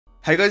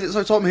Hey guys,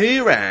 ItZoTom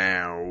here,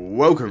 and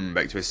welcome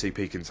back to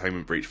SCP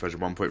Containment Breach version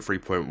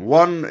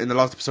 1.3.1. In the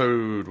last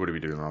episode, what did we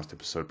do in the last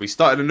episode? We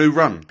started a new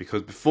run,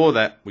 because before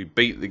that, we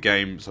beat the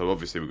game, so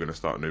obviously we're going to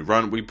start a new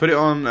run. We put it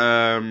on,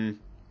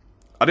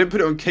 I didn't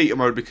put it on keto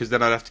mode, because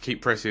then I'd have to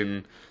keep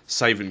pressing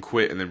save and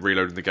quit, and then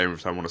reloading the game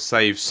every time I want to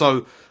save.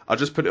 So, I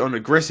just put it on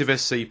aggressive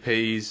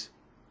SCPs,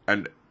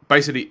 and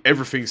basically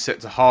everything's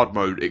set to hard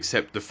mode,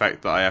 except the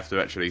fact that I have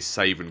to actually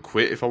save and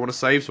quit if I want to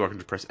save, so I can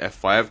just press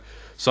F5.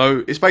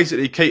 So it's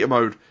basically keto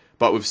mode,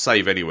 but with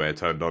save anywhere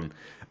turned on.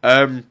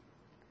 Yeah,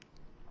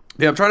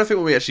 I'm trying to think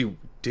what we actually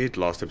did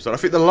last episode. I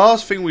think the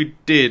last thing we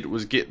did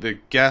was get the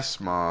gas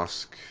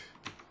mask.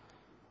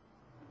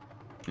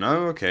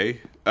 No? Okay.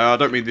 I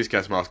don't mean this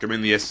gas mask, I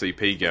mean the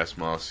SCP gas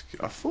mask.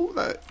 I thought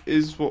that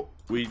is what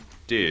we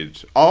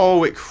did.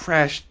 Oh, it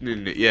crashed,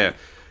 didn't it? Yeah.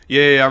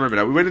 Yeah, I remember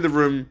that. We went in the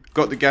room,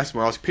 got the gas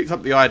mask, picked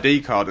up the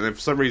ID card, and then for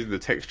some reason the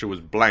texture was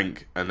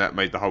blank, and that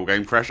made the whole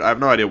game crash. I have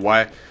no idea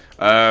why.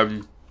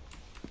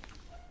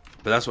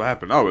 But that's what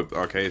happened. Oh,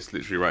 okay, it's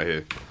literally right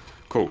here.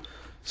 Cool.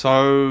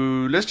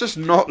 So, let's just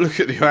not look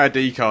at the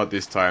ID card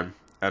this time,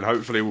 and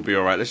hopefully we'll be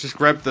alright. Let's just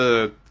grab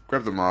the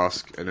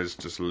mask, and let's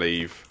just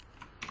leave.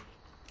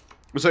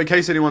 So in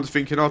case anyone's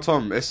thinking, oh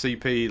Tom,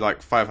 SCP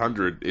like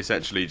 500, it's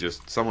actually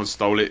just, someone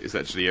stole it, it's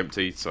actually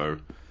empty, so...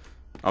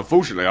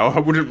 Unfortunately, I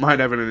wouldn't mind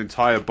having an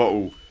entire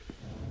bottle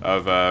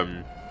of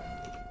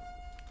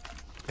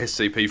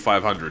SCP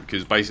 500,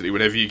 because basically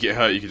whenever you get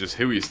hurt you can just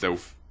heal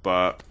yourself,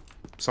 but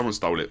someone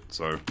stole it,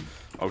 so...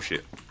 Oh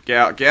shit. Get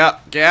out, get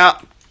out, get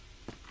out!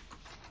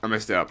 I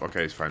messed it up,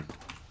 okay, it's fine.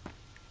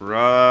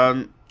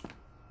 Run!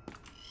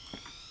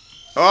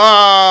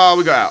 Oh,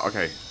 we got out,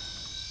 okay.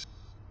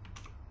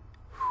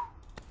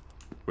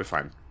 We're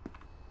fine.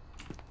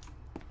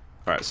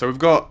 Alright, so we've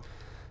got...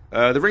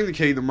 the ring, the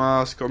key, the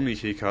mask, Omni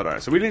key card.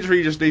 Alright, so we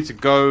literally just need to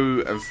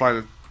go and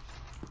find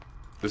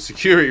the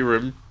security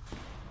room.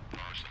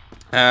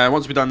 And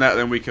once we've done that,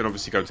 then we can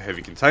obviously go to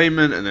heavy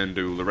containment and then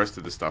do all the rest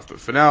of the stuff.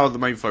 But for now, the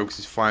main focus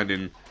is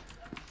finding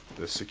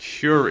the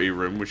security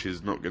room, which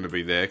is not going to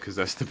be there because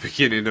that's the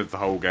beginning of the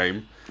whole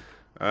game.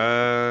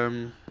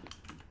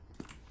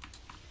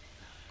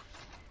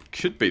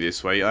 Could be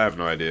this way. I have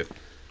no idea.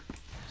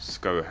 Let's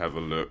go have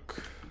a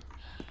look.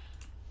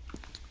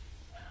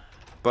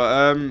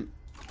 But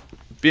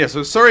yeah,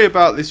 so sorry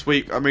about this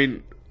week. I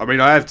mean,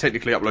 I have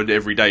technically uploaded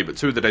every day, but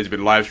 2 of the days have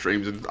been live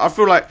streams, and I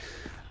feel like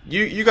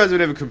you guys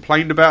have never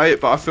complained about it,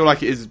 but I feel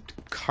like it is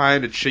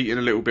kind of cheating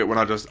a little bit when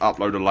I just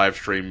upload a live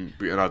stream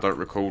and I don't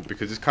record,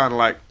 because it's kind of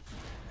like,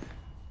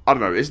 I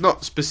don't know, it's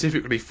not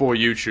specifically for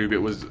YouTube.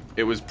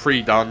 It was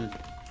pre-done,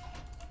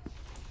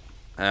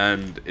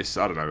 and it's,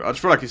 I don't know, I just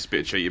feel like it's a bit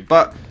of cheating,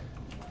 but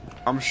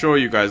I'm sure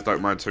you guys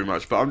don't mind too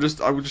much. But I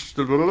was just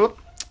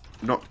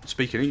not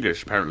speaking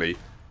English apparently.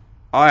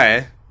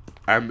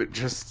 I'm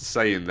just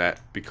saying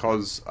that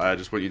because I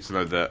just want you to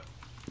know that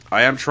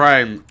I am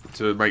trying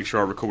to make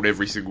sure I record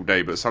every single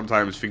day, but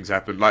sometimes things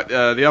happen. Like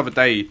the other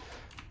day,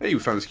 hey, we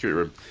found the security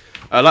room.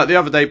 Like the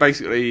other day,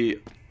 basically,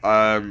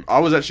 I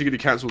was actually going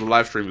to cancel the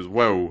live stream as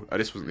well.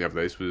 This wasn't the other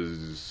day. This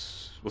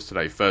was, what's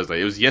today?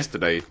 Thursday. It was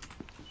yesterday.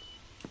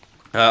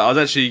 I was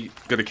actually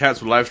going to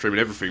cancel the live stream and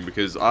everything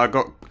because I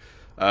got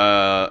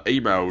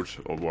emailed,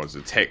 or was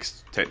it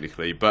text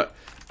technically, but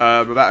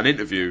about an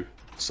interview.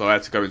 So I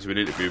had to go into an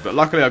interview, but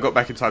luckily I got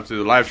back in time to do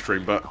the live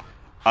stream, but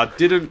I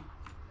didn't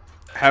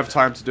have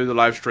time to do the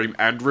live stream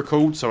and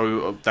record,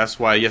 so that's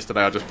why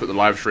yesterday I just put the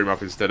live stream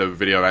up instead of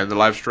video and the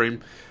live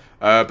stream.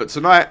 But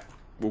tonight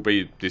will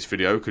be this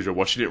video, because you're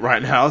watching it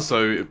right now,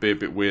 so it'd be a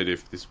bit weird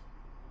if this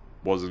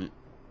wasn't,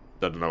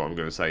 I don't know what I'm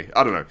going to say,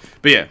 I don't know.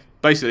 But yeah,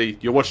 basically,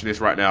 you're watching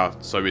this right now,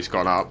 so it's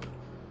gone up,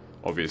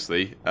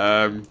 obviously.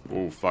 Oh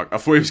fuck, I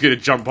thought he was going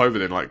to jump over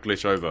then, like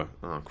glitch over.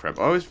 Oh crap,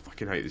 I always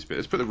fucking hate this bit.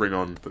 Let's put the ring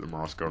on, put the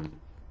mask on.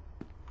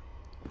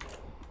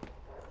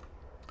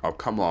 Oh,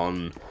 come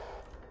on.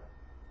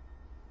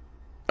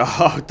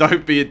 Oh,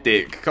 don't be a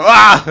dick.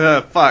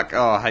 Ah, fuck.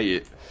 Oh, I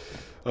hate it.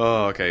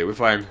 Oh, okay, we're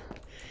fine.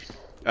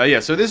 Yeah,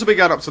 so this will be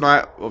going up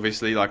tonight,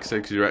 obviously, like I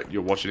said, because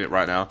you're watching it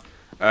right now.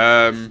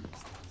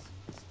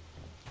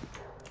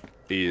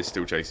 He is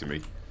still chasing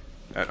me.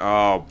 And,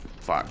 oh,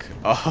 fuck.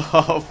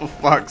 Oh, for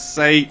fuck's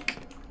sake.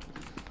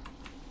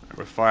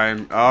 We're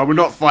fine. Oh, we're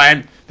not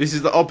fine. This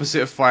is the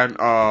opposite of fine.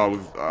 Oh,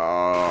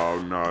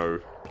 oh no.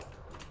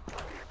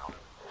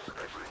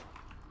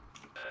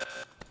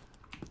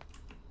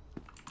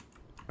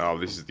 Oh,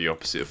 this is the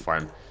opposite of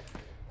fine.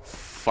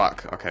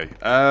 Fuck, okay.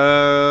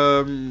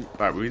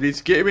 Right, we need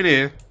to get him in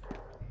here.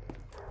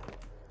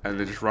 And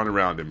then just run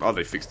around him. Oh,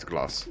 they fixed the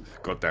glass.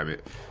 God damn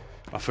it.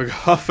 I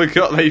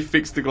forgot they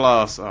fixed the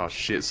glass. Oh,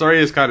 shit. Sorry,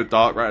 it's kind of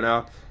dark right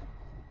now.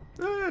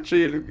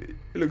 Actually, it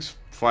looks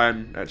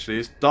fine, actually.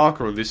 It's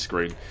darker on this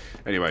screen.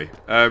 Anyway,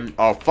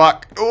 oh,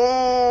 fuck.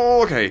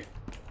 Oh, okay.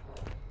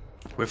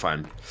 We're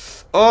fine.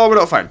 Oh, we're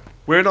not fine.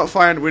 We're not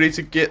fine. We need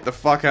to get the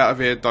fuck out of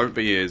here. Don't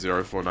be here,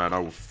 049. I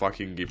will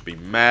fucking be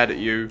mad at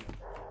you.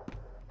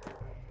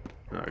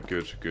 No,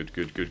 good.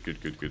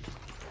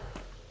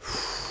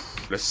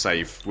 Let's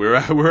save. We're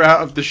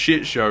out of the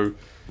shit show.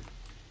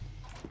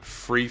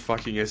 3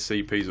 fucking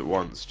SCPs at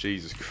once.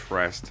 Jesus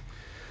Christ.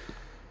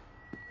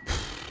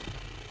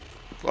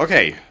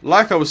 Okay,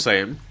 like I was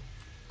saying,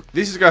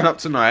 this is going up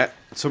tonight.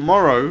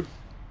 Tomorrow,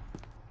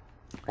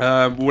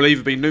 will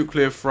either be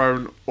Nuclear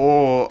Throne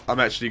or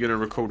I'm actually going to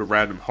record a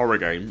random horror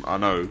game. I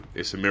know,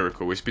 it's a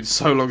miracle. It's been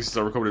so long since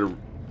I recorded a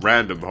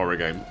random horror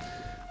game.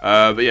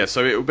 But yeah,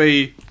 so it will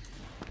be...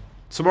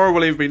 Tomorrow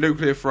will either be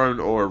Nuclear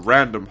Throne or a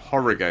random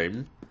horror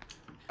game.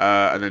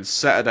 And then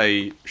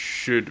Saturday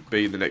should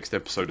be the next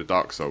episode of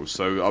Dark Souls.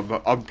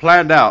 So I'm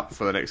planned out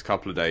for the next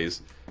couple of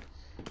days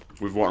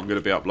with what I'm going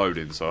to be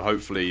uploading. So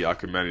hopefully I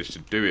can manage to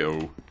do it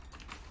all,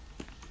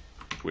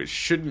 which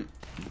shouldn't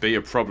be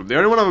a problem. The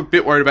only one I'm a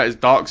bit worried about is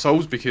Dark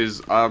Souls,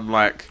 because I'm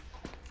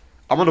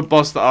on a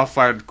boss that I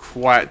find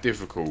quite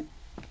difficult.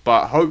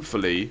 But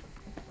hopefully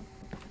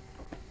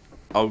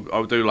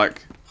I'll do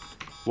like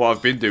what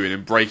I've been doing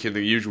and breaking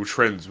the usual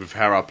trends with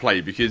how I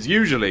play, because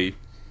usually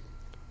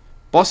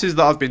bosses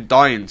that I've been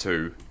dying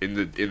to in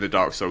the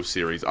Dark Souls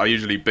series I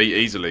usually beat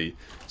easily.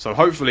 So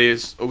hopefully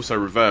it's also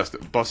reversed,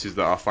 that bosses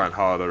that I find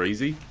hard are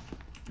easy.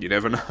 You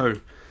never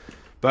know.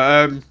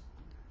 But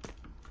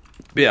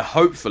yeah,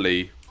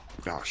 hopefully...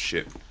 Oh,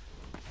 shit.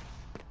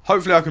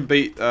 Hopefully I can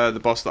beat the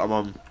boss that I'm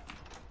on,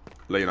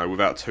 you know,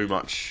 without too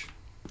much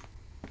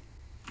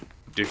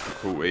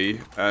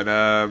difficulty.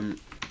 And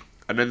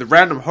then the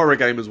random horror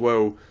game as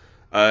well.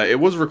 It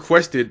was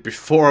requested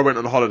before I went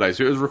on holiday.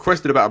 So it was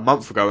requested about a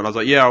month ago. And I was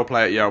like, yeah, I'll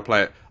play it, yeah, I'll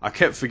play it. I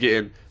kept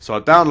forgetting. So I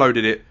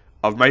downloaded it.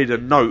 I've made a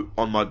note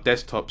on my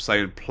desktop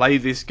saying, play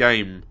this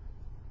game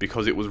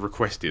because it was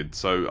requested.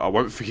 So I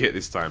won't forget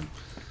this time.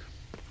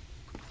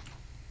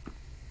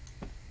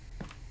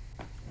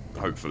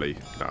 Hopefully.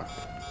 No.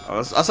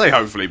 I say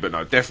hopefully, but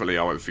no, definitely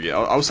I won't forget.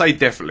 I'll say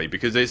definitely,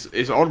 because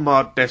it's on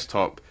my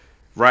desktop,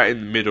 right in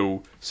the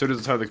middle. As soon as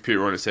I turn the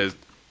computer on, it says,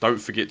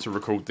 don't forget to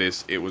record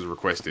this, it was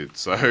requested.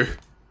 So,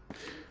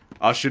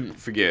 I shouldn't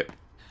forget.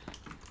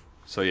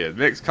 So yeah, the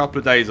next couple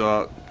of days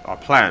are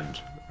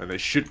planned, and they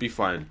should be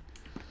fine.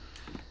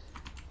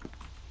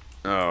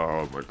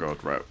 Oh my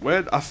god, right.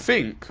 Where, I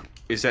think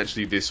it's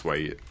actually this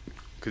way.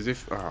 Because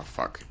if... Oh,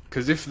 fuck.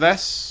 Because if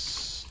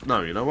that's...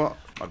 No, you know what?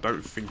 I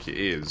don't think it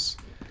is.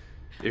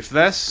 If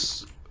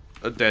that's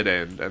a dead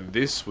end, and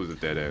this was a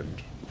dead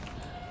end,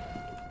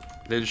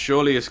 then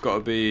surely it's got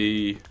to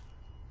be...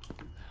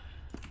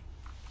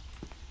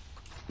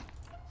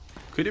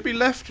 Could it be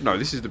left? No,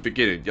 this is the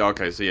beginning. Yeah,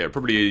 okay, so yeah, it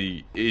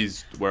probably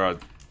is where I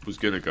was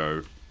going to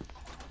go.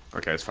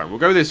 Okay, it's fine. We'll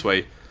go this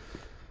way.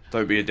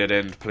 Don't be a dead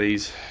end,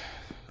 please.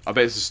 I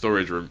bet it's a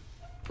storage room.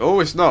 Oh,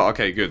 it's not.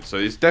 Okay, good. So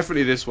it's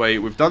definitely this way.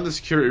 We've done the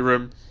security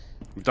room.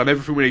 We've done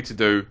everything we need to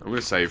do. I'm going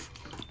to save.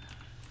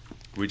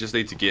 We just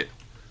need to get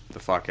the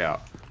fuck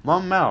out.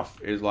 My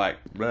mouth is like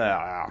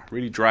blah,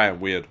 really dry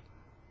and weird.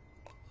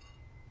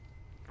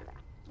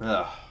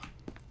 Ugh.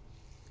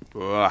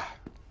 Ugh.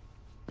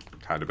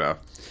 Kind of better.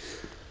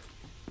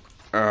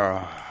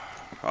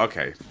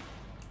 Okay.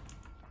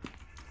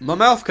 My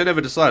mouth can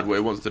never decide what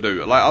it wants to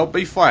do. Like, I'll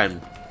be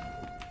fine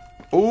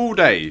all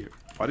day.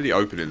 Why did he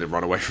open it and then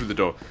run away from the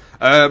door?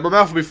 My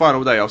mouth will be fine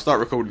all day. I'll start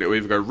recording it. It'll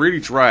either go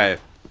really dry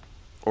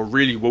or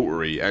really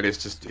watery, and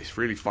it's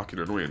really fucking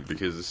annoying,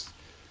 because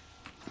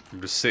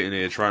I'm just sitting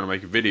here trying to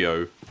make a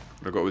video, and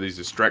I've got all these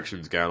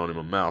distractions going on in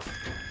my mouth.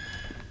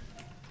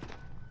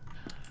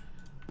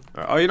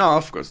 Oh, you know, I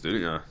forgot to do,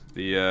 didn't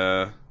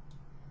I?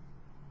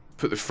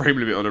 Put the frame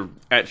limit on an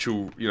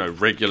actual, you know,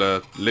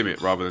 regular limit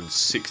rather than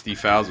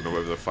 60,000 or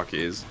whatever the fuck it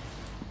is.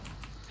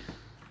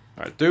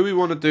 Alright, do we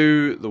want to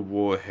do the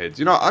warheads?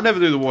 You know, I never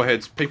do the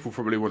warheads. People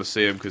probably want to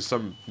see them, because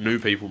some new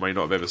people may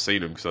not have ever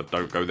seen them, because I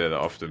don't go there that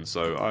often.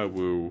 So I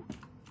will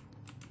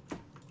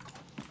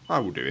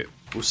do it.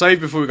 We'll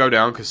save before we go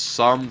down, because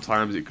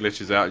sometimes it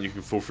glitches out and you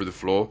can fall through the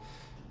floor.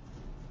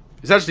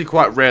 It's actually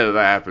quite rare that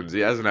that happens.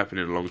 It hasn't happened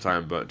in a long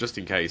time, but just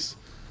in case.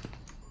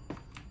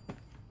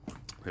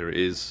 There it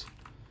is.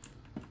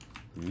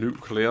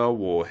 Nuclear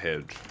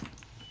warhead.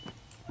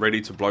 Ready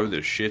to blow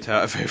the shit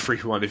out of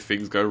everyone if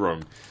things go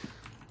wrong.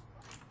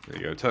 There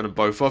you go, turn them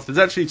both off. There's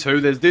actually two.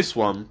 There's this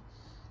one,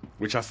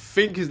 which I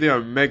think is the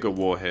Omega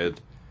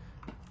warhead.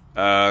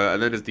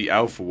 And then there's the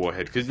Alpha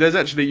warhead. Because there's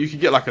actually, you can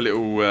get like a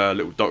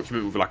little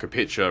document with like a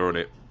picture on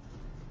it.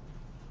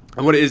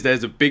 And what it is,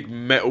 there's a big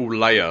metal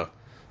layer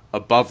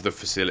above the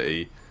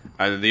facility.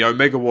 And then the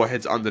Omega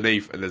warhead's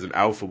underneath, and there's an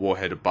Alpha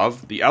warhead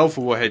above. The Alpha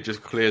warhead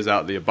just clears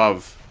out the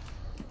above,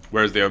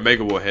 whereas the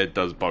Omega warhead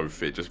does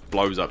both. It just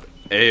blows up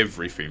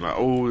everything. Like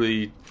all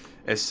the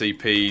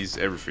SCPs,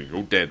 everything,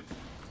 all dead.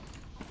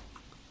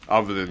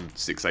 Other than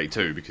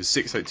 682, because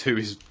 682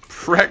 is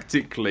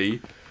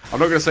practically... I'm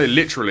not going to say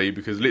literally,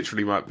 because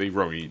literally might be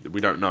wrong. We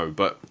don't know,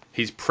 but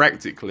he's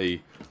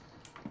practically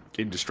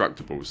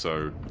indestructible,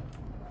 so...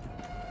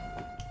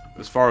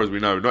 As far as we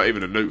know, not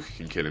even a nuke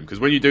can kill him. Because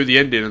when you do the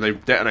ending and they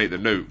detonate the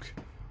nuke,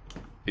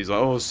 he's like,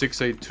 oh,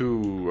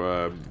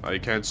 682, I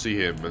can't see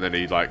him. And then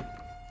he, like,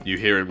 you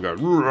hear him go,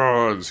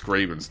 "Roar," and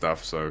scream and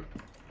stuff, so...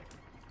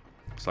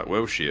 It's like,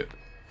 well, shit.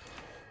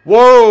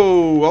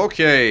 Whoa!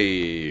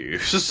 Okay!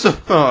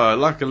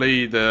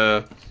 Luckily,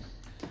 the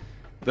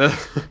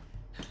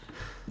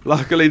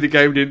Luckily, the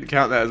game didn't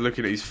count that as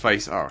looking at his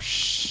face. Oh,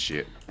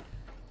 shit.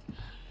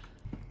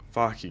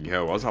 Fucking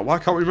hell. I was like, why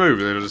can't we move?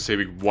 And then I just see a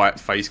big white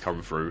face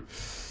come through.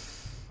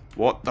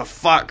 What the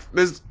fuck?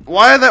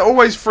 Why are there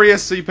always 3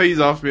 SCPs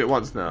after me at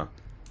once now?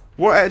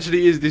 What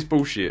actually is this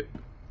bullshit?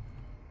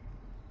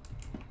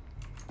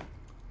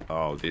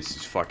 Oh, this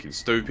is fucking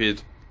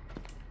stupid.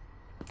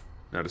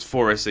 Now there's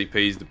 4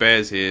 SCPs. The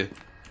bear's here.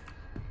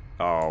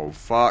 Oh,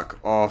 fuck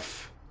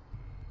off.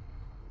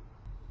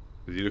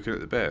 Is he looking at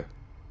the bear?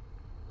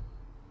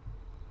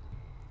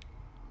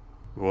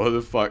 What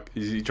the fuck?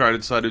 Is he trying to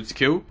decide who to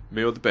kill?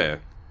 Me or the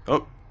bear?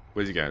 Oh,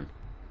 where's he going?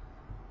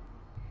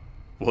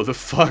 What the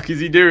fuck is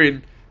he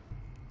doing?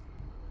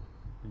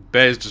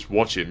 Bear's just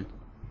watching.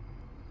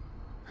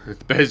 The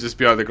bear's just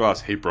behind the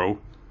glass. Hey bro,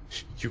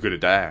 you gonna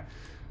die.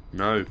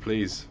 No,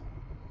 please.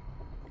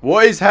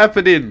 What is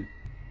happening?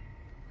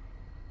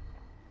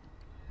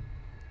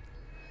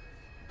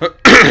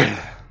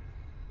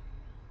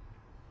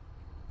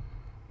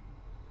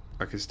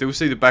 I can still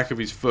see the back of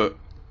his foot.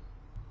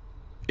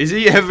 Is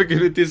he ever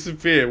gonna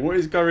disappear? What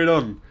is going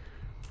on?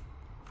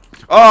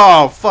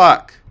 Oh,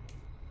 fuck.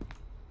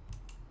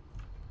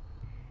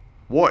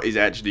 What is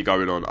actually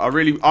going on? I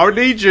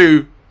need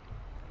you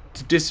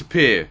to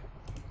disappear.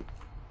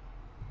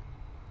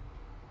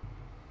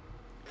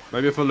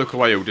 Maybe if I look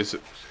away, he'll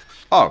disappear.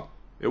 Oh,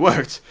 it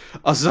worked.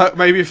 I was like,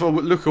 maybe if I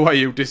look away,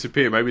 he'll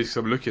disappear. Maybe it's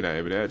because I'm looking at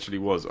him, and it actually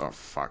was. Oh,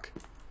 fuck.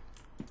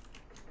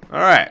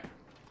 Alright.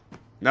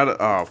 Now that...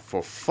 Oh,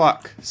 for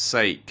fuck's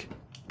sake.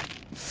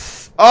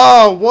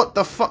 Oh, what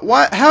the fuck?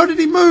 Why? How did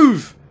he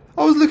move?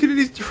 I was looking in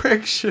his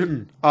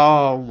direction.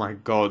 Oh, my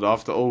God.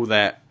 After all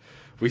that,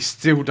 we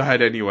still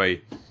died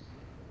anyway.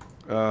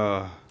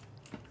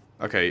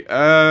 Okay.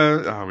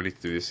 Oh, we need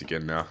to do this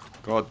again now.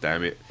 God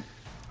damn it.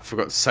 I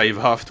forgot to save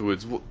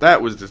afterwards.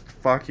 That was just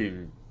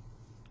fucking...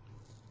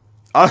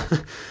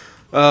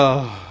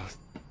 the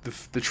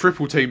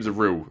triple teams are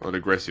real on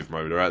aggressive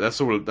mode, alright?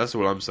 That's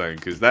all I'm saying,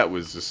 because that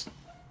was just...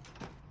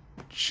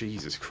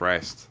 Jesus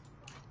Christ.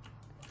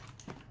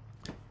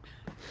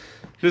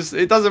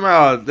 It doesn't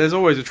matter, there's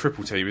always a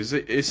triple team.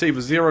 It's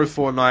either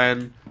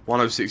 049,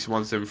 106,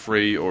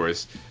 173, or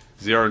it's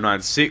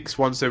 096,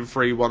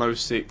 173,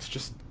 106.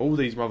 Just all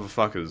these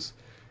motherfuckers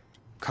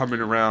coming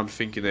around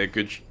thinking they're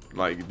good,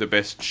 like the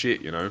best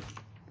shit, you know?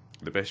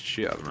 The best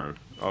shit, I don't know.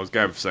 I was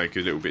going for saying a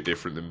little bit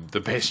different than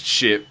the best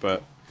shit,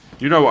 but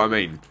you know what I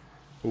mean.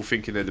 All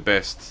thinking they're the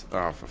best.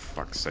 Oh, for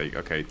fuck's sake.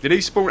 Okay, did he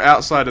spawn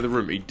outside of the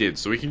room? He did,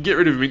 so we can get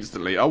rid of him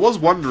instantly. I was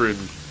wondering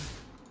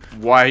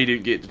why he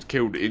didn't get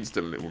killed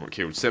instantly. Well, not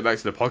killed. Sent back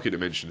to the pocket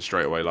dimension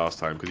straight away last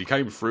time, because he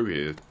came through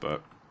here,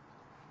 but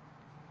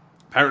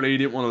apparently he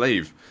didn't want to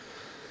leave.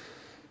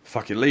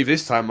 Fucking leave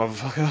this time,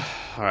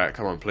 motherfucker. Alright,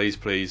 come on, please,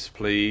 please,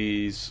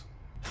 please.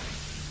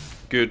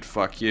 Good,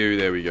 fuck you.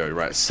 There we go.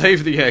 Right,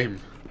 save the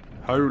game.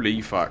 Holy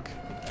fuck.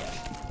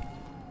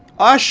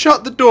 I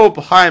shut the door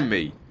behind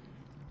me.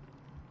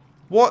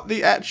 What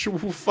the actual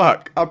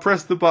fuck? I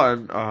pressed the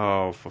button.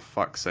 Oh, for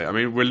fuck's sake. I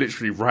mean, we're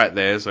literally right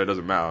there, so it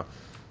doesn't matter.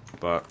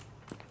 But...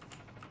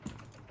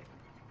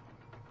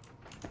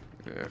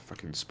 yeah,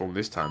 fucking spawn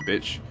this time,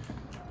 bitch.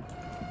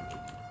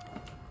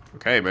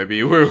 Okay, maybe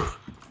you will.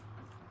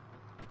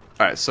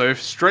 Alright, so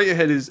if straight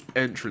ahead is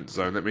entrance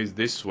zone, that means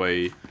this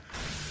way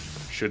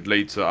should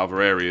lead to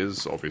other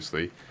areas,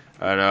 obviously.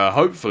 And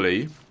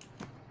hopefully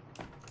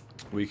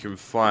we can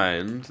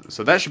find...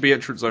 so that should be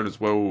entrance zone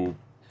as well,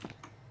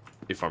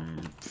 if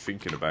I'm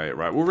thinking about it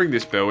right. We'll ring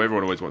this bell.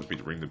 Everyone always wants me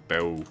to ring the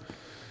bell,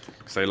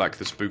 because they like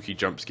the spooky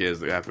jump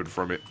scares that happen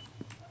from it.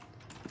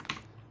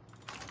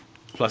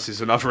 Plus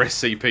it's another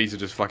SCP to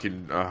just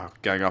fucking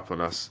gang up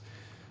on us.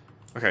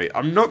 Okay,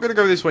 I'm not going to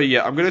go this way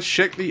yet. I'm going to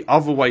check the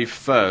other way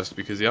first,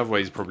 because the other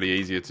way is probably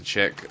easier to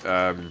check.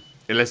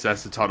 Unless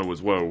that's the tunnel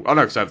as well. Oh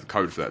no, because I have the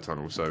code for that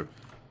tunnel, so...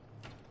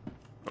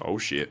 oh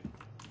shit.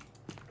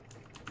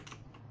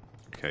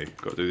 Okay,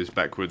 got to do this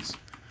backwards.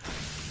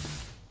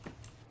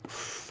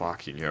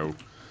 Fucking hell.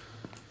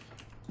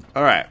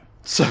 Alright,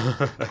 so...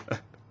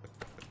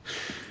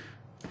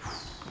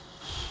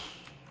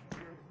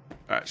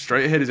 alright,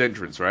 straight ahead is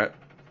entrance, right?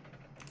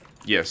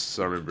 Yes,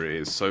 I remember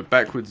it is. So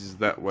backwards is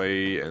that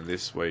way, and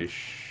this way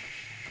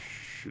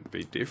should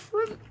be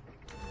different?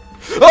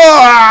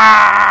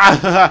 Ah!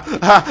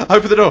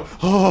 Open the door.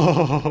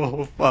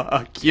 Oh,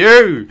 fuck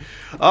you.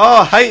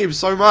 Oh, I hate him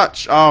so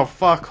much. Oh,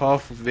 fuck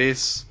off with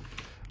this.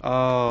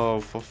 Oh,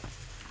 for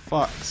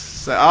fuck's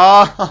sake.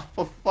 Oh,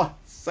 for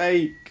fuck's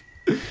sake.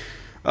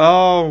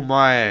 Oh,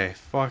 my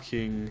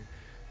fucking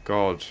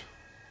God.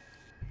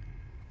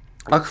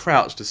 I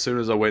crouched as soon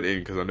as I went in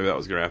because I knew that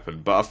was going to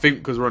happen. But I think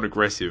because we're on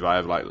aggressive, I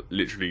have like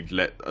literally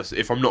let us...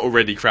 if I'm not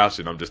already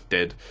crouching, I'm just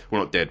dead.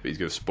 Well, not dead, but he's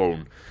going to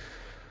spawn.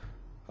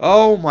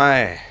 Oh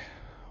my.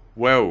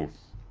 Well.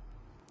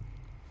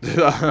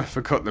 I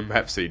forgot the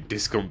map scene.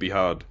 This gonna be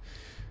hard.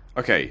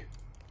 Okay.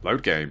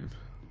 Load game.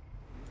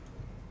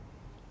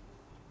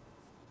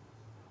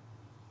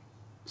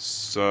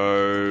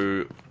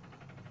 So...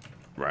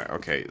 right,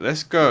 okay.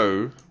 Let's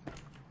go...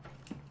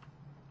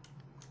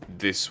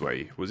 this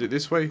way. Was it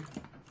this way?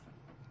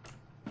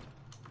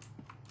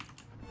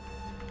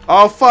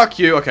 Oh, fuck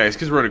you. Okay, it's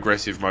because we're in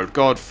aggressive mode.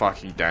 God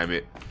fucking damn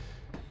it.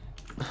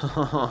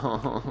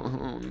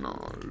 Oh,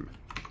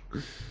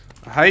 no.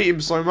 I hate him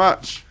so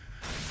much.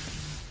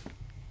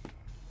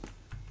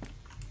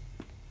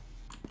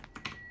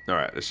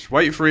 Alright, let's just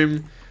wait for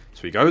him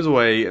so he goes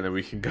away and then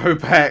we can go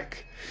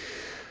back.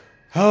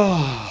 Oh,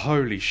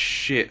 holy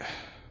shit.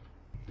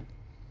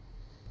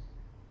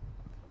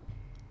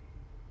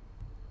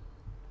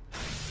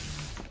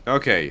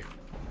 Okay.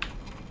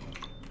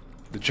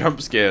 The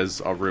jump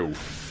scares are real.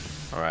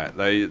 Alright,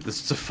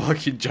 this is a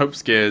fucking jump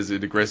scares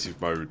in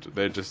aggressive mode.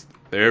 They're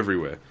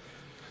everywhere.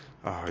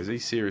 Oh, is he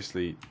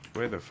seriously...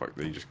 Where the fuck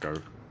did he just go?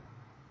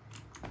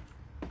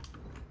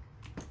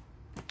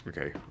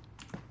 Okay.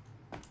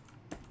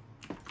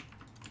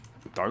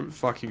 Don't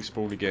fucking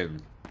spawn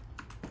again.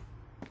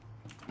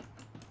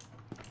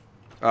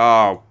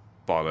 Oh,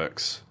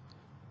 bollocks.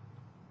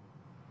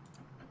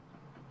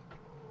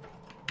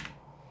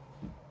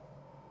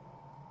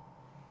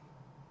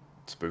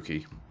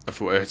 Spooky. I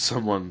thought I heard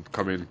someone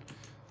come in.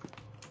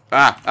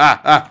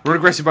 We're in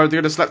aggressive mode.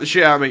 They're gonna slap the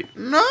shit out of me.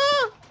 No!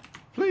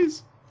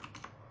 Please.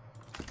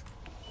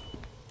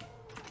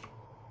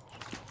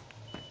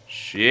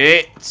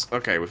 Shit!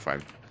 Okay, we're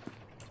fine.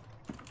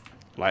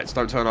 Lights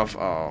don't turn off.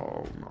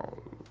 Oh, no.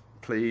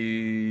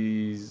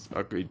 Please.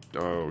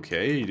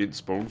 Okay, he didn't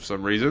spawn for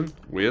some reason.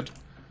 Weird.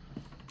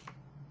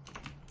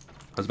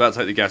 I was about to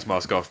take the gas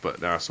mask off,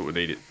 but now I sort of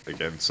need it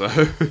again, so...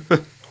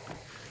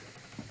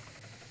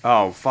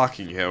 Oh,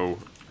 fucking hell.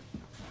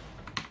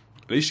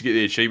 At least you get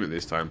the achievement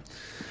this time.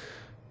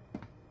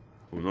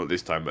 Well, not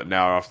this time, but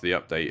now after the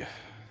update.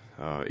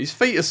 His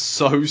feet are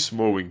so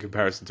small in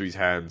comparison to his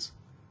hands.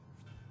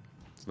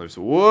 There's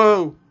no...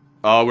 Whoa!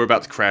 Oh, we're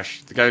about to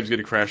crash. The game's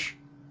gonna crash.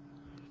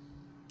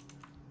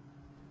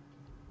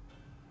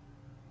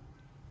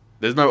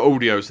 There's no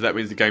audio, so that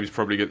means the game's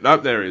probably good.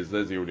 Nope, there it is.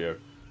 There's the audio.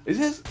 Is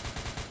this?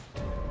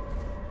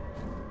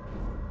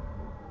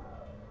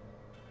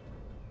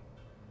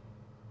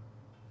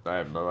 I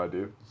have no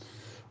idea.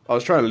 I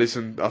was trying to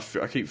listen.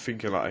 I keep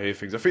thinking like I hear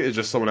things. I think there's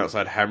just someone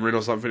outside hammering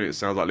or something. It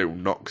sounds like little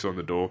knocks on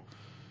the door.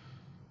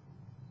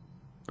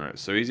 Alright,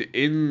 so he's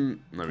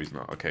in... No, he's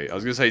not. Okay, I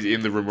was going to say he's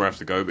in the room where I have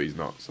to go, but he's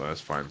not, so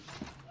that's fine.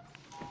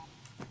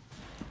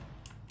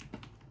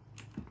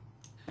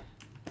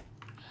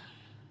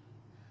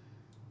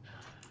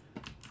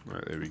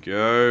 Right, there we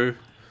go.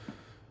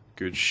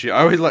 Good shit.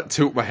 I always like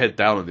tilt my head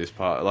down on this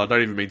part. I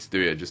don't even mean to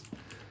do it.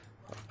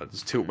 I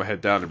just tilt my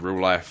head down in real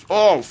life.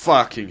 Oh,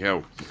 fucking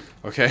hell.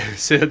 Okay,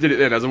 see, I did it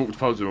then. As I walked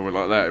past him, I went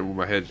like that with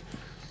my head.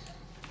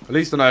 At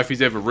least I know if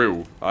he's ever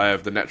real. I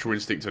have the natural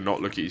instinct to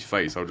not look at his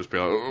face. I'll just be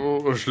like,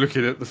 oh, just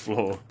looking at the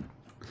floor.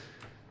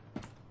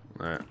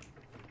 Right.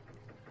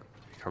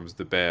 Here comes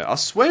the bear. I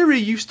swear he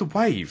used to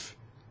wave.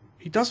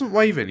 He doesn't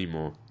wave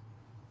anymore.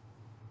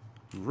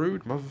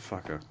 Rude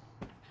motherfucker.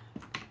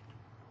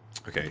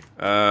 Okay,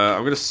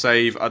 I'm going to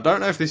save. I don't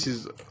know if this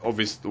is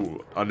obvious.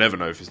 Ooh, I never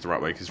know if it's the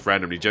right way because it's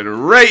randomly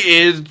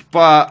generated,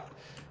 but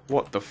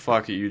what the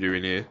fuck are you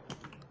doing here?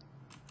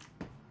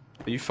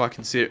 Are you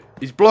fucking serious?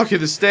 He's blocking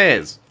the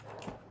stairs.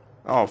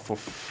 Oh, for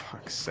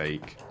fuck's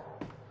sake.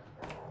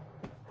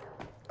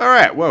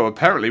 Alright, well,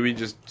 apparently we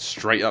just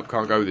straight up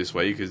can't go this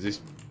way because this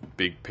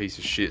big piece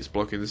of shit's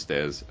blocking the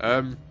stairs.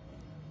 Fuck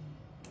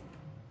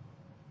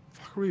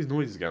all these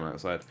noises going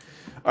outside.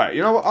 Alright,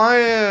 you know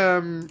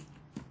what?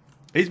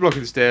 He's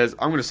blocking the stairs.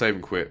 I'm going to save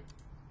and quit.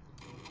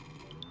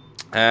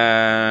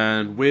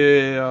 And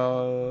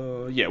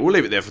we're... yeah, we'll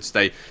leave it there for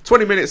today.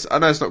 20 minutes. I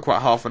know it's not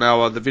quite half an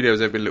hour. The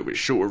videos have been a little bit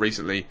shorter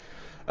recently.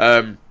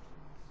 But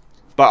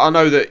I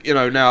know that, you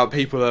know, now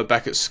people are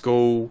back at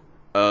school.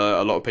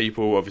 A lot of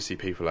people, obviously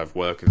people have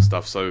work and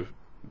stuff, so...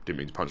 Didn't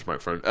mean to punch the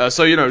microphone.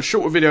 So, you know,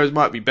 shorter videos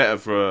might be better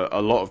for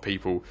a lot of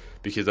people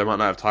because they might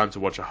not have time to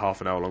watch a half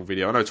an hour long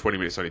video. I know 20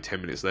 minutes is only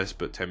 10 minutes less,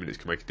 but 10 minutes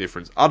can make a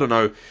difference. I don't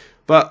know.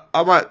 But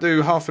I might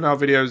do half an hour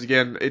videos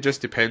again. It just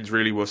depends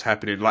really what's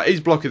happening. Like, he's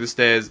blocking the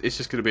stairs. It's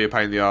just going to be a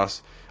pain in the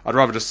ass. I'd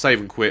rather just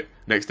save and quit.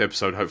 Next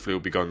episode, hopefully,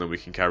 will be gone, then we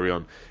can carry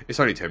on. It's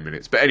only 10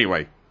 minutes. But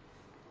anyway,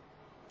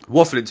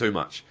 waffling too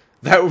much.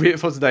 That will be it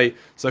for today.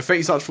 So thank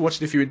you so much for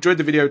watching. If you enjoyed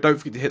the video, don't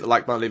forget to hit the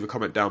like button, leave a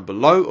comment down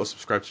below, or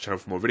subscribe to the channel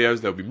for more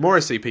videos. There will be more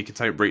SCP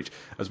Containment Breach,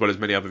 as well as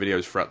many other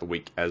videos throughout the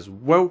week as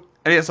well.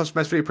 Any of that stuff's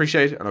massively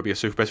appreciated, and I'll be a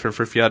super best friend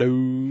for if you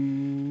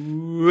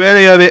do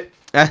any of it.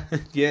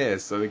 Yeah,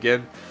 so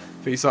again,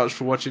 thank you so much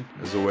for watching.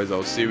 As always,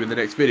 I'll see you in the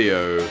next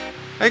video.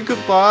 And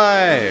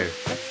goodbye!